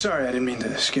Sorry, I didn't mean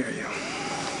to scare you.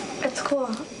 It's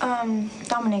cool.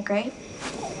 Dominic, right?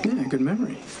 Yeah, good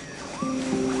memory.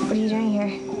 What are you doing here?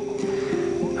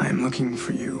 I'm looking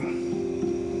for you.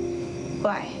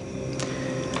 Why?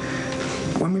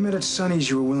 When we met at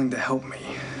Sonny's, you were willing to help me.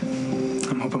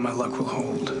 I'm hoping my luck will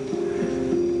hold.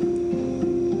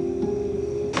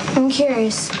 I'm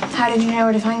curious. How did you know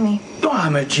where to find me? Oh,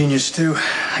 I'm a genius, too.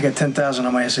 I got 10,000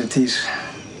 on my SATs.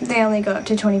 They only go up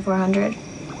to 2,400.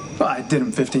 Well, I did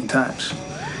them 15 times.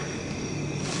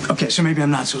 Okay, so maybe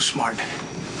I'm not so smart.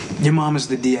 Your mom is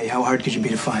the DA. How hard could you be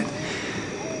to find?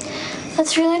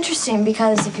 That's really interesting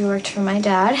because if you worked for my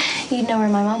dad, you'd know where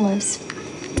my mom lives.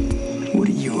 What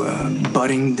are you, a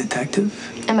budding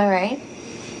detective? Am I right?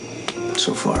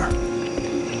 So far.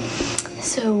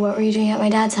 So what were you doing at my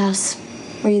dad's house?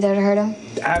 Were you there to hurt him?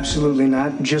 Absolutely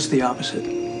not. Just the opposite.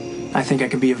 I think I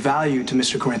can be of value to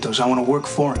Mr. Corinthos. I want to work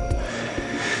for him.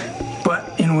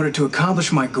 But in order to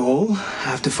accomplish my goal, I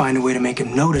have to find a way to make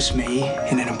him notice me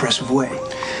in an impressive way.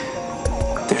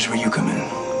 There's where you come in.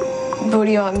 But what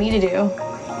do you want me to do?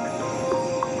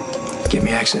 Give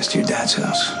me access to your dad's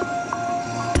house.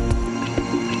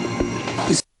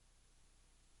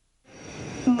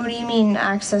 What do you mean,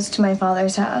 access to my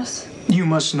father's house? You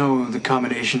must know the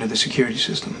combination of the security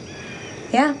system.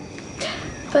 Yeah.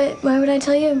 But why would I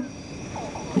tell you?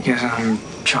 Because I'm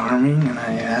charming and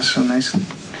I ask so nicely.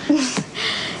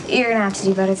 You're gonna have to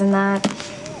do better than that.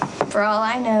 For all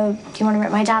I know, you want to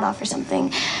rip my dad off or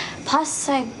something. Plus,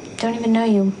 I don't even know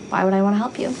you. Why would I want to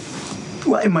help you?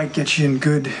 Well, it might get you in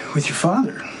good with your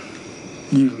father.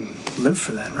 You live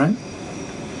for that, right?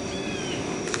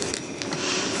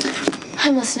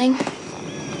 I'm listening.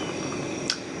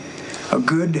 A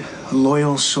good,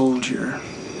 loyal soldier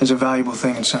is a valuable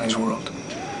thing in Sonny's world.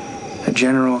 A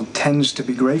general tends to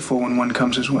be grateful when one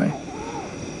comes his way.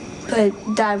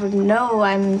 But Dad would know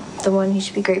I'm the one he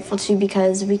should be grateful to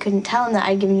because we couldn't tell him that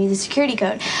I'd given you the security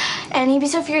code. And he'd be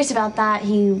so furious about that,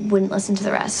 he wouldn't listen to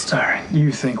the rest. All right,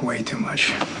 you think way too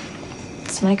much.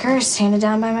 It's my curse, handed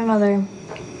down by my mother.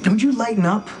 Don't you lighten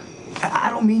up? I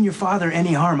don't mean your father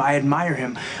any harm. I admire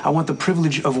him. I want the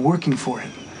privilege of working for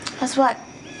him. As what?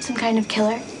 Some kind of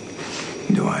killer?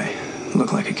 Do I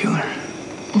look like a killer?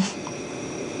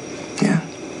 Yeah?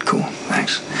 Cool,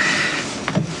 thanks.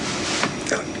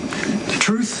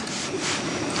 Truth?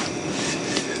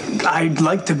 I'd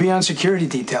like to be on security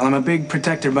detail. I'm a big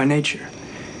protector by nature.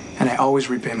 And I always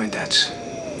repay my debts.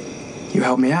 You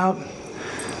help me out,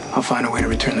 I'll find a way to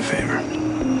return the favor.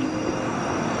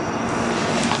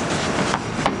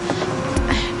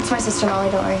 It's my sister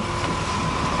Molly, don't worry.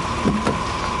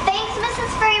 Thanks,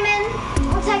 Mrs. Freeman.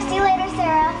 We'll text you later,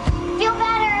 Sarah. Feel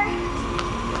better.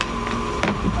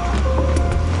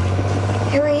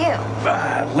 Who are you?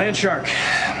 Land Shark.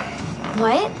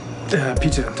 What?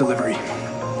 Pizza delivery.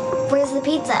 Where's the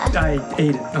pizza? I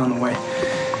ate it on the way.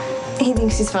 He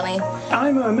thinks he's funny.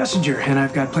 I'm a messenger, and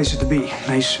I've got places to be.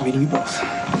 Nice meeting you both.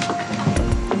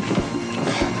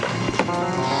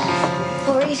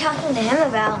 What were you talking to him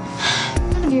about?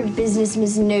 None of your business,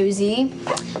 Miss Nosy.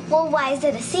 Well, why is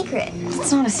it a secret?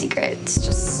 It's not a secret. It's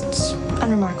just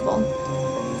unremarkable.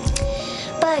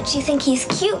 But you think he's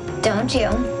cute, don't you?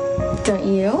 Don't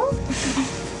you?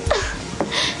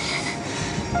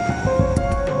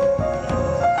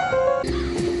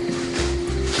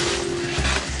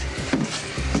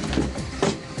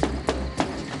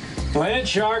 Land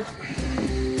Shark.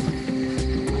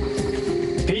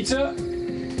 Pizza?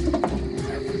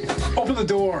 Open the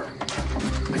door.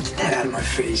 Get that out of my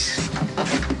face.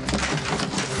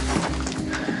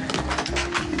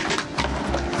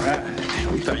 All right.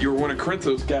 We thought you were one of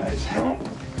Corinthos guys. No.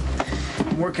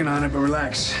 I'm working on it, but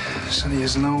relax. Sonny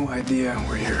has no idea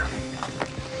we're here.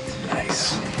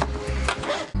 Nice.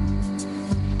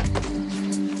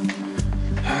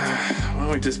 Why don't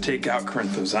we just take out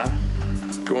Corinthos, huh?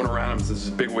 Going around him is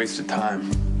a big waste of time.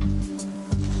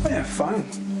 Oh, yeah, fine.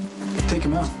 Take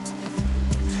him out.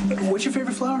 What's your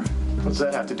favorite flower? What's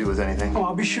that have to do with anything? Oh,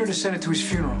 I'll be sure to send it to his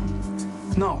funeral.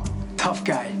 No, tough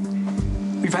guy.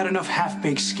 We've had enough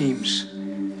half-baked schemes.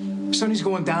 Sonny's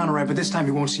going down all right, but this time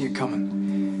he won't see it coming.